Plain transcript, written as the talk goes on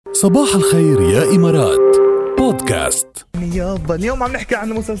صباح الخير يا إمارات بودكاست. يابا اليوم عم نحكي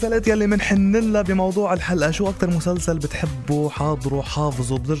عن المسلسلات يلي منحن لها بموضوع الحلقة. شو أكتر مسلسل بتحبه حاضره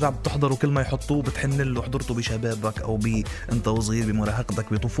حافظه بترجع بتحضره كل ما يحطوه بتحن له؟ حضرته بشبابك أو أنت وصغير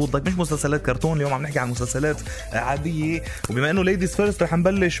بمراهقتك بطفولتك، مش مسلسلات كرتون. اليوم عم نحكي عن مسلسلات عادية، وبما أنه ليديز فيرست رح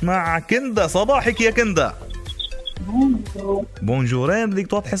نبلش مع كندا. صباحك يا كندا. بونجورين، بدك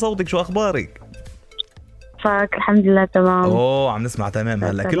توضحي صوتك. شو أخبارك؟ فاك الحمد لله تمام. عم نسمع تمام.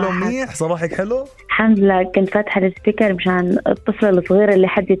 هلا كله منيح؟ صباحك حلو الحمد لله. كنت فاتحة السبيكر مشان الطفلة الصغيرة اللي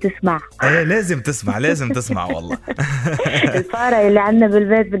حد تسمع. لازم تسمع والله. الفارة اللي عندنا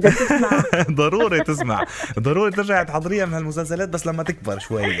بالبيت بدها تسمع. ضروري ترجع تحضريها من هالمسلسلات بس لما تكبر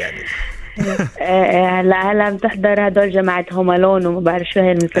شوي يعني. هلا عم تحضر هدول جماعة هومالون وما بعرف شو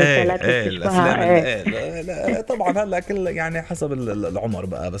هي المسلسلات اللي بتشبهها. لا طبعا هلا كل يعني حسب العمر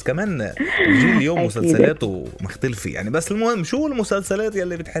بقى، بس كمان الجيل اليوم مسلسلاته مختلفة يعني. بس المهم شو المسلسلات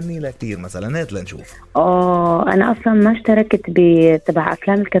يلي بتحني لها كتير مثلا؟ هات لنشوف. انا اصلا ما اشتركت بتبع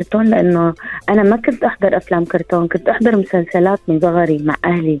افلام الكرتون لانه انا ما كنت احضر افلام كرتون، كنت احضر مسلسلات من صغري مع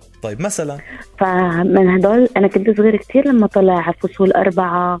اهلي. طيب مثلا فمن هدول انا كنت صغير كتير لما طلع فصول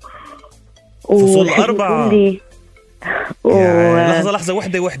 4. فصول 4 يعني لحظة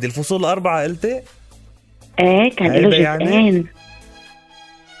وحدة الفصول 4 قلتي؟ ايه كان له جزئين يعني؟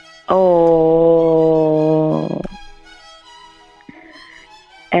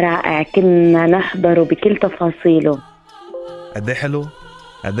 رائع، كنا نحضره بكل تفاصيله. قد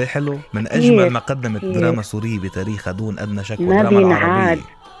حلو من أجمل ما قدمت دراما سورية بتاريخها دون أدنى شك.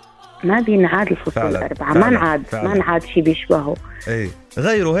 ما بينعاد الفصول 4. ما نعاد شي بيشبهه. ايه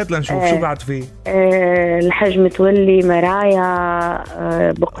غيره. هات لنشوف شو بعد فيه. الحج متولي، مرايا،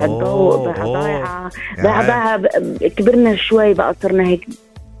 بقعة ضوء، ضايعة. كبرنا شوي بقى صرنا هيك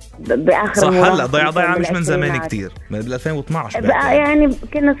بآخر. صح هلا ضايعة مش من زمان كتير، من 2012 بقى يعني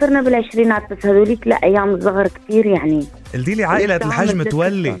كنا صرنا بالعشرينات. بس هذوليك لا، أيام الصغر كتير يعني. قلتي لي عائلة الحج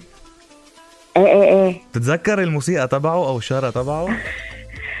متولي. ايه تتذكر الموسيقى تبعه أو الشارة تبعه؟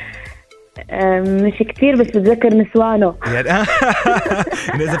 مش كتير بس بتذكر نسوانه يعني.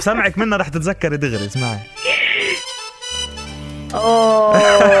 إذا بسمعك منها رح تتذكري دغري. اسمعي.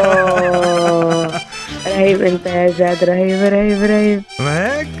 رهيب انت يا جاد، رهيب.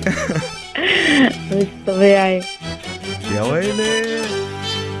 ما هيك؟ مش طبيعي يا ويلي،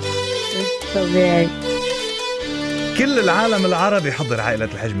 مش طبيعي. كل العالم العربي حضر عائلة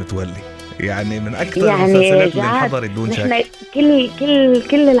الحج متولي، يعني من أكثر المسلسلات اللي انحضرت دون شك.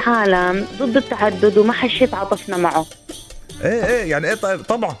 كل العالم ضد التعدد وما حشيت عطفنا معه. ايه يعني ايه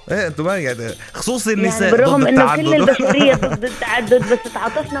طبعا انتم يعني خصوصي النساء يعني بالرغم ضد التعدد. انه كل البشريه ضد التعدد بس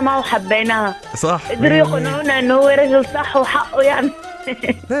تعاطفنا معه وحبيناه. صح، قدروا يقنعونا انه هو رجل صح وحقه يعني.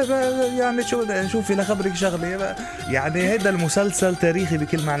 لا يعني شوفي لخبرك شغله، يعني هيدا المسلسل تاريخي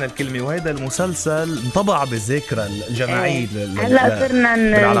بكل معنى الكلمه، وهيدا المسلسل انطبع بالذاكره الجماعيه. هلا صرنا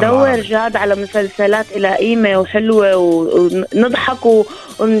ندور جاد على مسلسلات إلى قيمه وحلوه ونضحك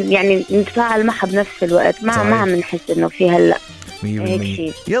ويعني نتفاعل معها بنفس الوقت. ما عم نحس انه في هلا هيك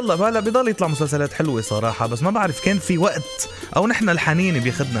شيء. يلا هلا بضل يطلع مسلسلات حلوه صراحه، بس ما بعرف كان في وقت او نحن الحنين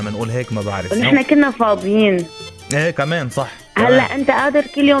بياخدنا منقول هيك. ما بعرف ونحن كنا فاضيين. ايه كمان صح. هلا انت قادر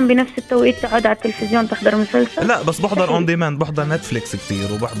كل يوم بنفس التوقيت تقعد على التلفزيون تحضر مسلسل؟ لا بس بحضر اون ديماند، بحضر نتفليكس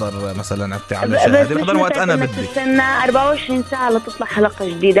كتير، وبحضر مثلا على شاهد، بحضر وقت انا بدي. بستنى 24 ساعه لتطلع حلقه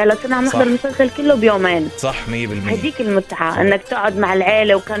جديده. هلا صرنا عم نحضر المسلسل كله بيومين. صح 100%. هديك المتعه انك تقعد مع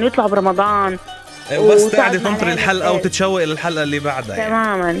العيله، وكانوا يطلعوا برمضان وبس تقعدي تنطري الحلقه وتتشوق للحلقه اللي بعدها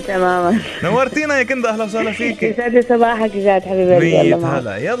يعني. تماما. نورتينا يا كندا، اهلا وسهلا فيك. يسعد صباحك جاد حبيبي.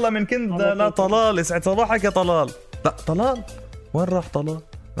 يلا من كندا لطلال. يسعد صباحك يا طلال. لا طلال وين راح طلال؟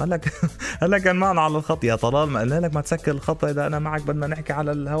 هلا كان معنا على الخط يا طلال. ما قلنا لك ما تسكر الخط اذا انا معك بدنا نحكي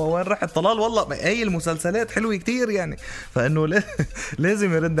على الهوا. وين رحت طلال؟ والله هي المسلسلات حلوه كتير يعني، فانه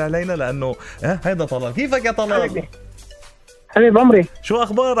لازم يرد علينا لانه هيدا طلال. كيفك يا طلال؟ حبيب عمري، شو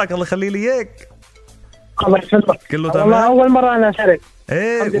اخبارك؟ الله يخلي لي اياك. الله يسلمك. كله تمام؟ والله اول مره انا اشارك.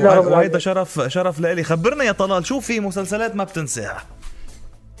 وهيدا شرف لإلي. خبرنا يا طلال شو في مسلسلات ما بتنساها؟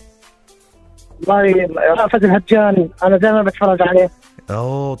 والله رأفت الهجان انا دائما بتفرج عليه.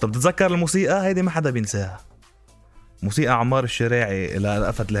 طب تتذكر الموسيقى؟ هيدي ما حدا بينساها. موسيقى عمار الشراعي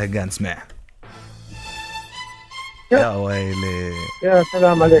لرأفت الهجان. اسمع. يا ويلي، يا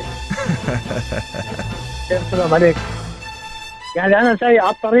سلام عليك. يا سلام عليك. يعني انا سايق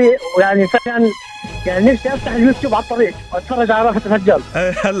على الطريق ويعني فعلا يعني نفسي افتح اليوتيوب على الطريق واتفرج على رأفت الهجان.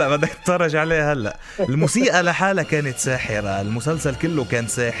 هلا بدك تتفرج عليه. هلا الموسيقى لحالها كانت ساحرة، المسلسل كله كان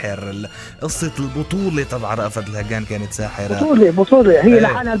ساحر، قصة البطولة تبع رأفت الهجان كانت ساحرة. بطولة هي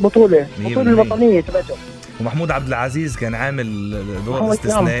لحالها البطولة الوطنية تبعته. ومحمود عبد العزيز كان عامل دور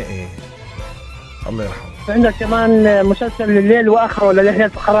استثنائي، الله يرحمه. عندك كمان مسلسل الليل واخره ليحيى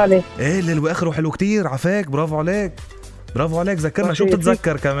الفخراني. ايه الليل واخره حلو كتير، عفاك، برافو عليك برافو عليك. ذكرنا شو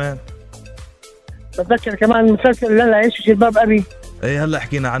بتتذكر كمان؟ بتذكر كمان مسلسل لا اعيش في جلباب ابي. ايه هلا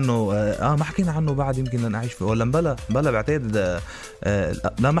حكينا عنه. ما حكينا عنه بعد، يمكن لن اعيش فيه ولا بلا بعتقد.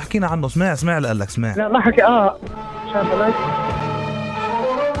 لا ما حكينا عنه. اسمع اللي قال لك. اسمع. لا ما حكي. شاف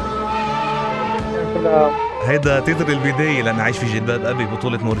هيدا تتر البداية لن اعيش في جلباب ابي،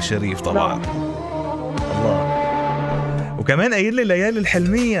 بطولة نور الشريف طبعا. الله. وكمان قايل لي ليالي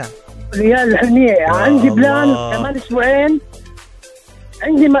الحلمية. ليالي الحلمية عندي بلان كمان اسبوعين.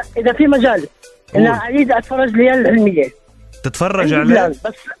 عندي اذا في مجال ان اعيد اتفرج ليالي الحلمية. تتفرج عليه؟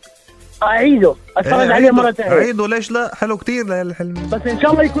 بس اعيده اتفرج عليه مرة ثانية. اعيده ليش لا؟ حلو كتير ليالي الحلمية، بس ان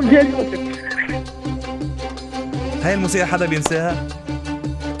شاء الله يكون زي اليوتيوب. هاي الموسيقى حدا بينساها؟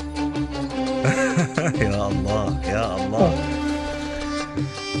 يا الله يا الله.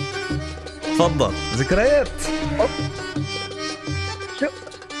 تفضل. ذكريات.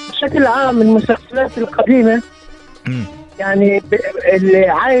 بشكل عام المسلسلات القديمة يعني اللي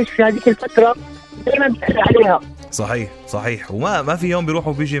عايش في هذيك الفترة دائما بحكي عليها. صحيح وما في يوم بيروح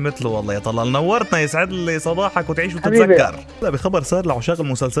وبيجي مثله. والله يا طلال نورتنا، يسعد لي صباحك وتعيش وتتذكر. لا بخبر صار لعشاق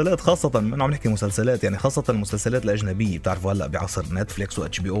المسلسلات، خاصة من عم نحكي مسلسلات يعني، خاصة المسلسلات الأجنبية. بتعرفوا هلا بعصر نتفليكس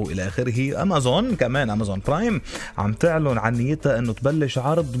واتش بي او إلى آخره. أمازون كمان، أمازون برايم عم تعلن عن نيتها إنه تبلش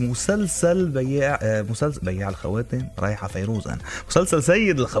عرض مسلسل بياع الخواتم. رايحة فيروز أنا. مسلسل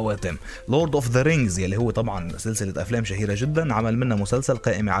سيد الخواتم، لورد اوف ذا رينجز، يلي هو طبعا سلسلة أفلام شهيرة جدا. عمل منها مسلسل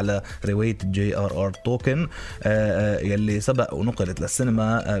قائمة على رواية JRR توكن يلي سبق ونقلت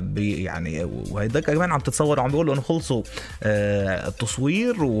للسينما يعني. وهيدا كمان عم تتصور، وعم بيقولوا انه خلصوا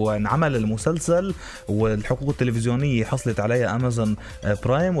التصوير وانعمل المسلسل، والحقوق التلفزيونيه حصلت عليها امازون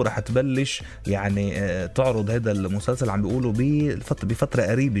برايم، وراح تبلش يعني تعرض هذا المسلسل. عم بيقولوا بفتره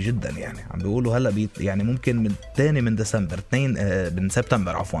قريبه جدا يعني. عم بيقولوا هلا يعني ممكن من 2 سبتمبر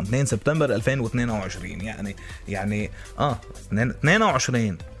 2 سبتمبر 2022 يعني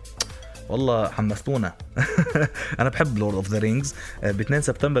 22. والله حمستونا. انا بحب لورد اوف ذا رينجز. ب 2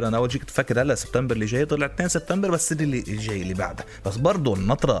 سبتمبر انا اول جيت تفكر هلا سبتمبر اللي جاي، طلع 2 سبتمبر بس السنه اللي جاي اللي بعدها. بس برضه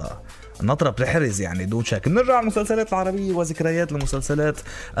النطره بتحرز يعني دون شك. نرجع على المسلسلات العربيه وذكريات المسلسلات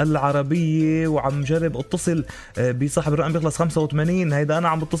العربيه، وعم جرب اتصل بصاحب الرقم بيخلص 85. هيدا انا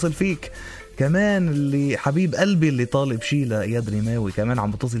عم بتصل فيك كمان، اللي حبيب قلبي اللي طالب شي لاياد ريماوي، كمان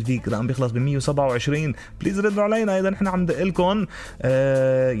عم بتصل فيك رقم بيخلص ب 127. بليز ردوا علينا، اذا نحن عم ندق لكم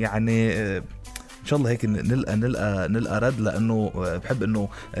يعني ان شاء الله هيك نلقى رد، لانه بحب انه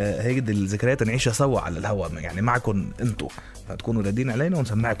هيك الذكريات نعيشها سوا على الهواء يعني معكم انتم، فتكونوا رادين علينا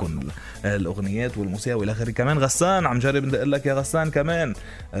ونسمعكم الاغنيات والموسيقى والى اخره. كمان غسان عم جرب ندق لك يا غسان كمان،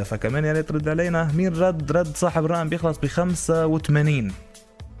 فكمان يا ريت ترد علينا. مين رد صاحب الرقم بيخلص ب 85.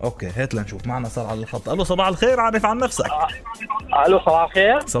 اوكي هات لنشوف. معنا صار على الخط. الو صباح الخير، عارف عن نفسك. الو صباح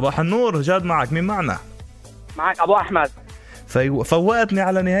الخير. صباح النور. جاد معك. مين معنا؟ معك ابو احمد. فوقتني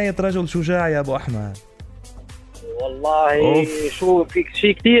على نهاية رجل شجاع يا ابو احمد. والله أوف. شو في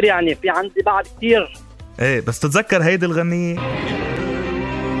شيء كتير يعني، في عندي بعد كتير. ايه بس تتذكر هيدي الغنية؟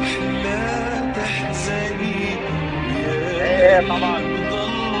 ايه طبعا.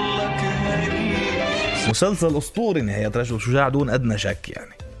 مسلسل اسطوري نهاية رجل شجاع دون ادنى شك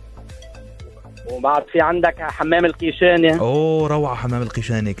يعني. وبعد في عندك حمام القيشاني. روعة حمام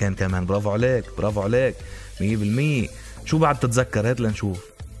القيشاني كان كمان. برافو عليك 100%. شو بعد تتذكر؟ هات لنشوف.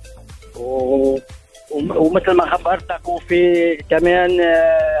 ومثل ما خبرتك، وفي كمان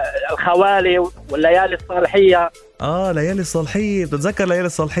الخوالي والليالي الصالحية. ليالي الصالحية. بتتذكر ليالي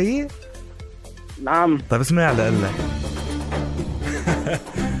الصالحية؟ نعم. طيب اسمع لقلك.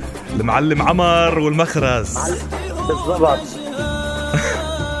 المعلم عمر والمخرز. بالضبط.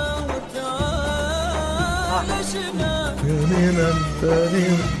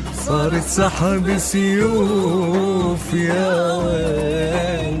 صارت سحب سيوف يا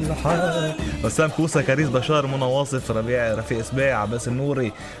ويل حال. بسام كوسة، كريس بشار، منى واصف، رفيق سباع، عباس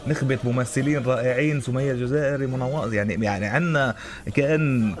النوري، نخبة ممثلين رائعين، سمية الجزائري، منى واصف. يعني عنا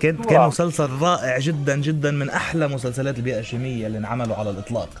كان مسلسل رائع جدا جدا، من احلى مسلسلات البيئة الشامية اللي انعملوا على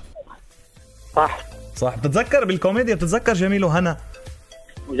الاطلاق. صح. بتتذكر بالكوميديا؟ بتتذكر جميل وهنا؟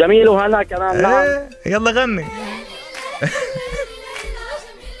 وجميل وهنا كمان. نعم. يلا غني.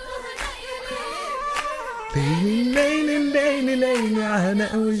 ليلي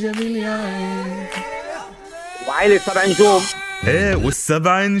هنا وجميل يا عين، وعائلة 7 نجوم.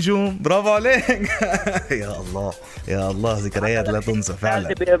 والسبع نجوم. برافو عليك. يا الله ذكريات لا تنسى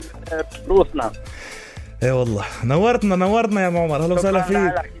فعلا. بروسنا. ايه والله نورتنا يا ابو عمر. هلا وسهلا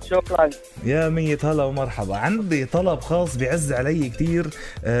فيك. شكرا يا ميت هلا ومرحبا. عندي طلب خاص بيعز علي كتير.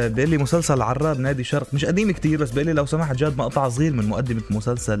 بيقول لي مسلسل عراب نادي شرق، مش قديم كتير بس بيقول لي لو سمحت جاد مقطع صغير من مقدمة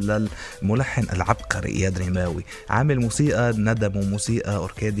مسلسل للملحن العبقري اياد ريماوي، عامل موسيقى ندم وموسيقى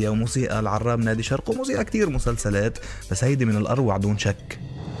اوركيديا وموسيقى العراب نادي شرق وموسيقى كتير مسلسلات، بس هيدي من الاروع دون شك.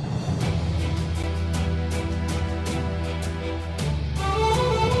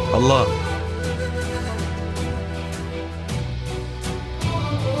 الله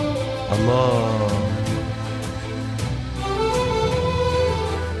الله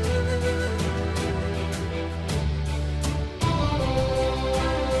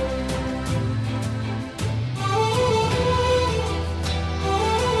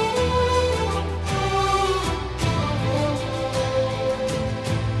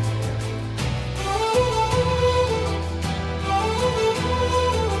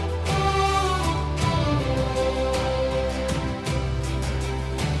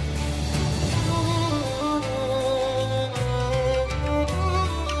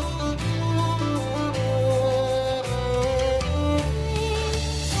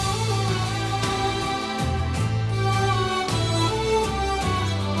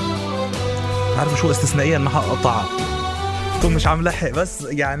عارف شو استثنائيا ما حقطعها، مش عم لحق، بس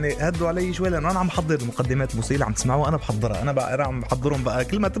يعني هدوا علي شوي لانه انا عم بحضر مقدمات موسيقيه عم تسمعوها، انا بحضرها، انا بقى عم بحضرهم بقى.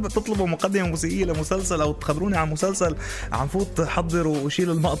 كل ما تطلبوا مقدمه موسيقيه لمسلسل او تخبروني عن مسلسل عم فوت احضر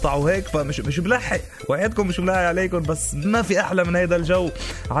واشيل المقطع وهيك، فمش بلحق، وعيدكم مش بلحق عليكم، بس ما في احلى من هيدا الجو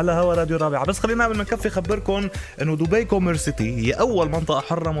على هوا راديو رابعه. بس خلينا قبل ما نكفي خبركم انه دبي كوميرسيتي هي اول منطقه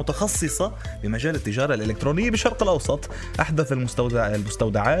حره متخصصه بمجال التجاره الالكترونيه بالشرق الاوسط. احدث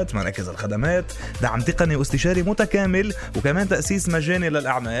المستودعات، مراكز الخدمات، دعم تقني واستشاري متكامل، وكمان تأسيس مجاني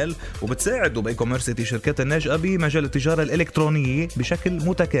للأعمال. وبتساعد دبي كوميرسيتي شركات الناشئة بمجال التجارة الإلكترونية بشكل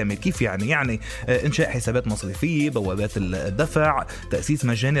متكامل. كيف يعني إنشاء حسابات مصرفية، بوابات الدفع، تأسيس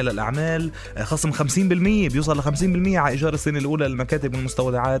مجاني للأعمال، خصم 50% بيوصل ل 50% على إيجار السنة الأولى للمكاتب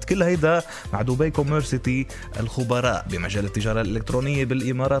والمستودعات. كل هيدا مع دبي كوميرسيتي الخبراء بمجال التجارة الإلكترونية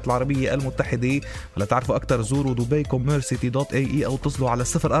بالإمارات العربية المتحدة. ولا تعرفوا أكثر زوروا dubaicommercity.ae أو اتصلوا على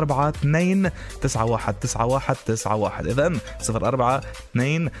 04-291-9191. إذن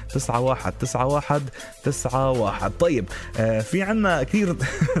 04-291-9191. طيب في عنا كثير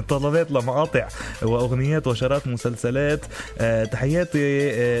طلبات لمقاطع واغنيات وشارات مسلسلات.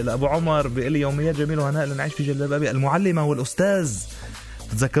 تحياتي لابو عمر بيقول لي يوميات جميله وهناء لنعيش في جلباب ابي. المعلمه والاستاذ،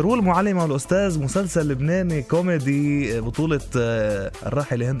 تتذكروا المعلمه والاستاذ؟ مسلسل لبناني كوميدي بطوله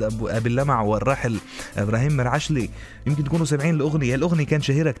الراحل هند ابي اللمع والراحل ابراهيم مرعشلي. يمكن تكونوا سامعين الاغنيه. الاغنيه كان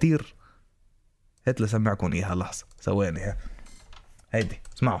شهيره كتير. هات لسمعكم اياها لحظه ثواني. هيدي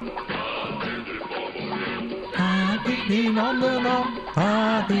اسمعوا.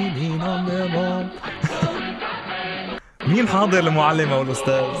 مين حاضر المعلمة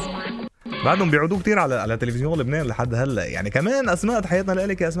والأستاذ؟ بعدهم بيعودوا كتير على تلفزيون لبنان لحد هلا. يعني كمان أسماء، تحياتنا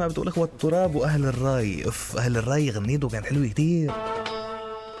لك يا أسماء، بتقول إخوة التراب وأهل الراي. أهل الراي غنيته كان حلو كتير.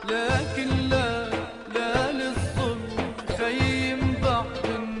 لكن لا للظلم خيم بعد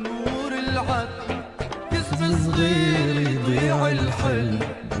النور العدل، كسب صغير يضيع الحلم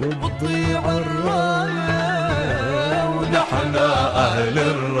وتضيع الراية، ونحن أهل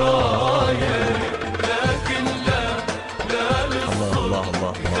الراية. لكن لا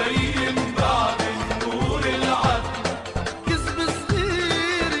للظلم خيم بعد النور العدل، كسب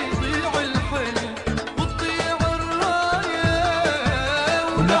صغير يضيع الحلم وتضيع الراية،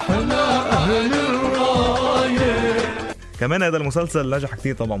 ونحن أهل الراية. كمان هذا المسلسل نجح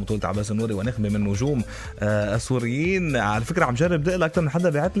كتير طبعا، بطولة عباس النوري ونخبة من نجوم السوريين. على فكرة عم جرب دقل أكتر من حدا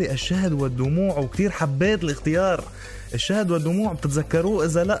بعت لي الشهد والدموع، وكتير حبيت الاختيار. الشهد والدموع بتتذكروه؟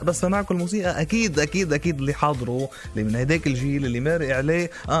 إذا لا بس سمعكم الموسيقى أكيد أكيد أكيد اللي حاضروا، اللي من هداك الجيل اللي مارق عليه.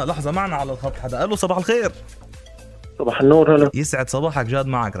 لحظة، معنا على الخط حدا. قالوا صباح الخير. صباح النور. هلا، يسعد صباحك جاد.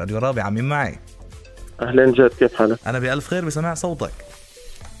 معك راديو رابعة. مين معي؟ أهلين جاد، كيف حالك؟ أنا بألف خير بسمع صوتك.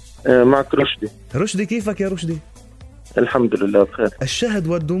 معك رشدي. رشدي، كيفك يا رشدي؟ الحمد لله بخير. الشهد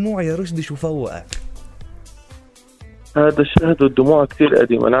والدموع يا رشدي شو فوقك؟ هذا الشهد والدموع كتير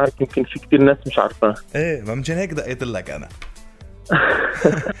قديم، أنا عارف يمكن في كتير ناس مش عارفاه. إيه، ما مشان هيك دقيت لك أنا.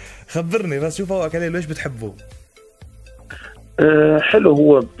 خبرني بس شو فوقك عليه، ليش بتحبه؟ حلو،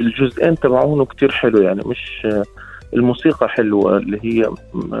 هو بالجزئين تبعونه كتير حلو، يعني مش الموسيقى حلوة اللي هي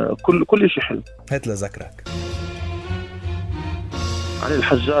كل شيء حلو. هات لذكرك. علي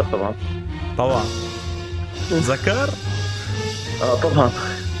الحجار طبعا. ذكر؟ طبعا.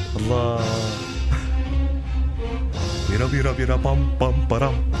 الله. بيرا بيرا بيرا بام بام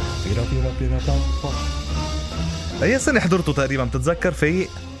برام، بيرا بيرا بيرا بام بام. اي سنة حضرته تقريبا بتتذكر فايق؟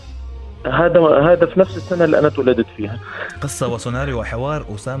 هذا في نفس السنة اللي أنا اتولدت فيها. قصة وسيناريو وحوار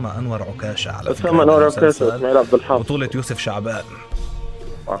أسامة أنور عكاشة على فكرة. أسامة أنور عكاشة، إسماعيل عبد الحافظ، بطولة يوسف شعبان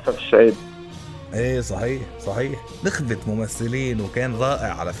وعفاف الشعيب. ايه صحيح نخبة ممثلين وكان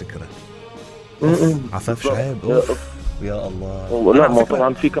رائع على فكرة. عفاف شعيب يا الله. لا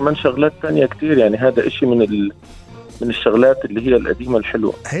طبعا في كمان شغلات تانية كتير يعني. هذا إشي من الشغلات اللي هي القديمة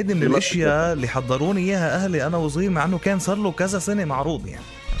الحلوة. هيدي من الاشياء اللي حضروني اياها اهلي انا وصغير، مع انه كان صار له كذا سنة معروض يعني.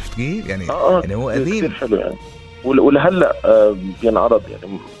 عرفت كيف يعني؟ يعني هو قديم كتير حلو يعني، ولهلا بينعرض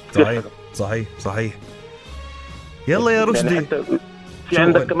يعني. صحيح. يلا يا رشدي يعني في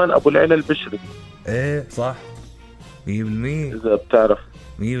عندك كمان ابو العلا البشري. ايه صح 100%. اذا بتعرف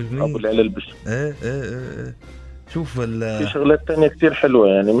 100% ابو العلا البشري. ايه شوف في شغلات تانية كتير حلوة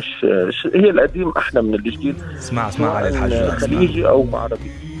يعني. مش هي القديم احلى من الجديد. اسمع على الحاج خليجي او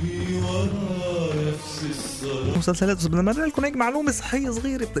عربي. مسلسلات. بس بدنا نمرق لكم هيك معلومة صحية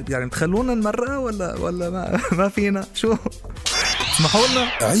صغيرة يعني تخلونا نمرقها ولا ما فينا شو اسمحوا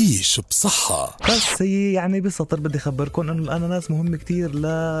لنا. عيش بصحة. بس هي يعني بسطر بدي أخبركم إنه الأناناس مهم كتير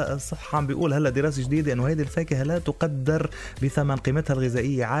للصحة. عم بيقول هلا دراسة جديدة إنه هيدي الفاكهة لا تقدر بثمن قيمتها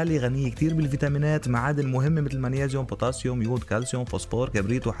الغذائية عالية، غنية كتير بالفيتامينات، معادن مهمة مثل مغنيسيوم، بوتاسيوم، يود، كالسيوم، فوسفور،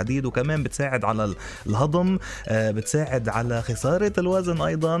 كبريت وحديد، وكمان بتساعد على الهضم، بتساعد على خسارة الوزن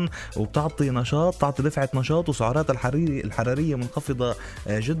أيضا، وبتعطي نشاط، تعطي دفعة نشاط، وسعرات الحرارية منخفضة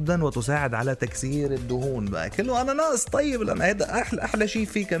جدا، وتساعد على تكسير الدهون. بقى كله أناناس طيب، لأن هذا احلى شيء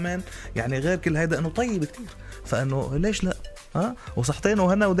فيه كمان يعني غير كل هيدا انه طيب كتير، فانه ليش لا وصحتين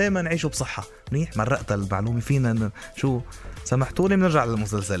وهنا ودايما نعيشوا بصحه. منيح مرقت المعلومه فينا. شو سمحتوا لي بنرجع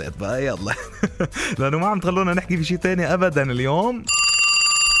للمسلسلات بقى يلا لانه ما عم تخلونا نحكي في شيء تاني ابدا اليوم.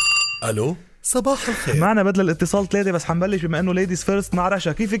 الو صباح الخير. معنا بدل الاتصال 3 بس حنبلش بما انه ليديز فيرست مع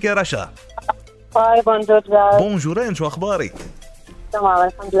رشا. كيفك يا رشا؟ هاي بونجور. بونجورين، شو اخبارك؟ تمام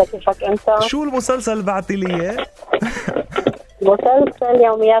الحمد لله. كيفك انت؟ شو المسلسل اللي بعتي لي اياه؟ مسلسل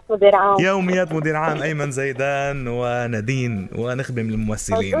يوميات مدير عام أيمن زيدان وندين ونخبة من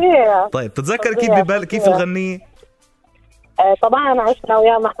الممثلين. طيب تتذكر كيف تغنيه؟ طبعا عشنا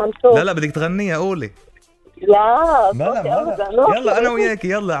ويا محمد. لا بدك تغنيها قولي. لا يلا أنا وياك.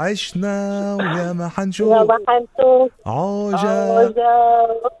 يلا عشنا ويا ما حنشوف عوجة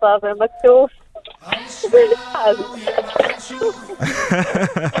والصابر مكتوف.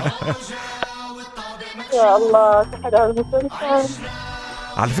 يا الله تحت المسلسل.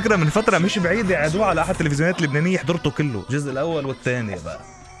 على فكرة من فترة مش بعيدة عادوه على أحد التلفزيونات اللبنانية، حضرته كله الجزء الأول والثاني بقى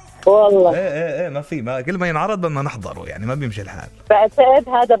والله. ايه ما في، ما كل ما ينعرض بدنا نحضره يعني، ما بيمشي الحال. بعتقد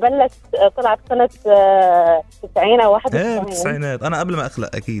هذا بلش طلع بسنة 90 أو 91. ايه بالتسعينات، أنا قبل ما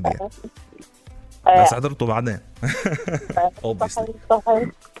أخلق أكيد يعني. بس حضرته بعدين. صحيح.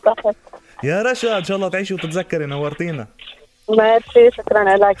 يا رشا إن شاء الله تعيشي وتتذكري، نورتينا. ميرسي،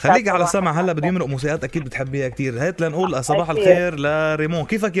 شكرا لك. خليك على السمع. هلا بدي يمرق موسيقات اكيد بتحبيها كتير. هات لنقول صباح الخير لريمون.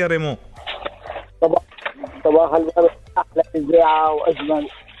 كيفك يا ريمون؟ صباح الخير. احلى اذاعه واجمل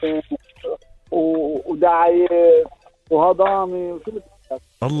ودعايه وهضامي وكل.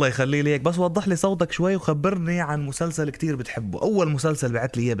 الله يخلي ليك. بس وضح لي صوتك شوي وخبرني عن مسلسل كتير بتحبه. اول مسلسل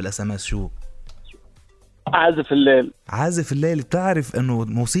بعت لي اياه بالاس ام اس شو؟ عازف الليل. بتعرف انه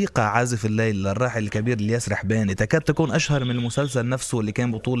موسيقى عازف الليل للراحل الكبير الياس رحباني تكاد تكون اشهر من المسلسل نفسه اللي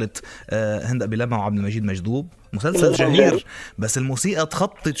كان بطولة هند أبي لمع وعبد المجيد مجذوب. مسلسل شهير بس الموسيقى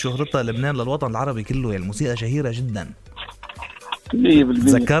تخطت شهرتها لبنان للوطن العربي كله. يعني الموسيقى شهيرة جدا.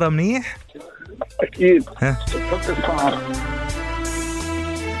 تذكرها منيح؟ اكيد.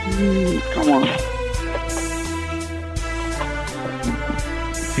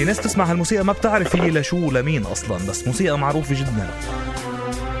 في ناس تسمع هالموسيقى ما بتعرف هي لشو لمين أصلا، بس موسيقى معروفة جدا.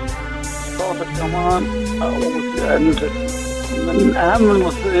 صوتك كمان من أهم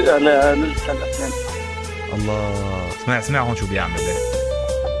الموسيقى لننسى الأفلام. الله اسمع هون شو بيعمل.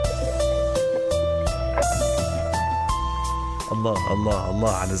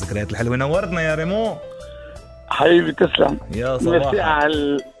 الله على الذكريات الحلوة. نورتنا يا ريمو حبيبي. تسلم يا صباح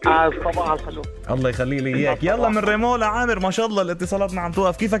على الصباح الحلو. الله يخلي لي اياك. يلا من ريمو لعامر. ما شاء الله الاتصالاتنا عم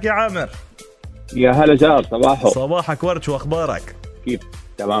توقف. كيفك يا عامر؟ يا هلا جار. صباحك ورد. شو اخبارك؟ كيف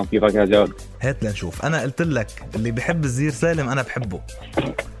تمام. كيفك يا جار؟ هات لنشوف. انا قلت لك اللي بحب الزير سالم انا بحبه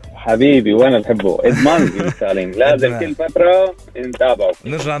حبيبي، وانا بحبه. ادمان الزير سالم لازم كل فتره نتابعه،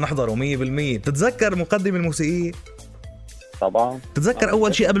 نرجع نحضره 100%. بتتذكر مقدمة الموسيقية؟ طبعا. تتذكر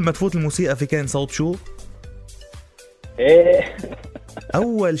اول شيء قبل ما تفوت الموسيقى في كان صوت شو؟ ايه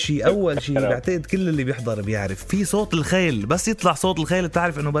اول شيء بعتقد كل اللي بيحضر بيعرف في صوت الخيل. بس يطلع صوت الخيل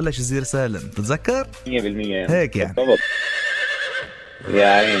بتعرف انه بلش الزير سالم. تتذكر 100% هيك يعني بالضبط. يا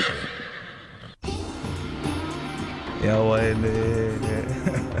عين يا ويلي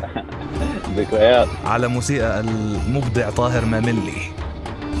ذكريات على موسيقى المبدع طاهر مملي.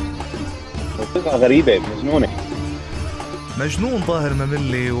 موسيقى غريبة مجنونة. مجنون طاهر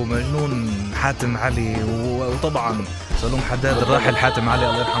مملي ومجنون حاتم علي وطبعا سلوم حداد الراحل حاتم علي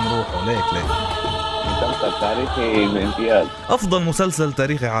الله يرحم روحه. ليك مسلسل تاريخي بامتياز. أفضل مسلسل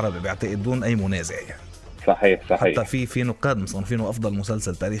تاريخي عربي بعتقد دون أي منازع يعني. صحيح حتى في نقاد مصنفينه أفضل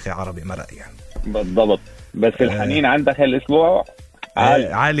مسلسل تاريخي عربي مرق يعني. بالضبط. بس الحنين عندك هالأسبوع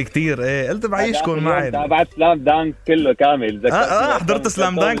عالي كتير. قلت بعيشكم معي. تابعت سلام دانك كله كامل. حضرت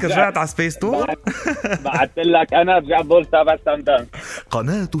سلام دانك رجعت على سبيس تون. بعت لك أنا رجعت بقول تابعت سلام دانك.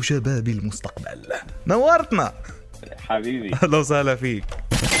 قناة شباب المستقبل نورتنا حبيبي. أهلا وسهلا فيك.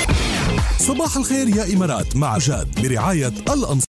 صباح الخير يا إمارات مع جاد برعاية الأنصار.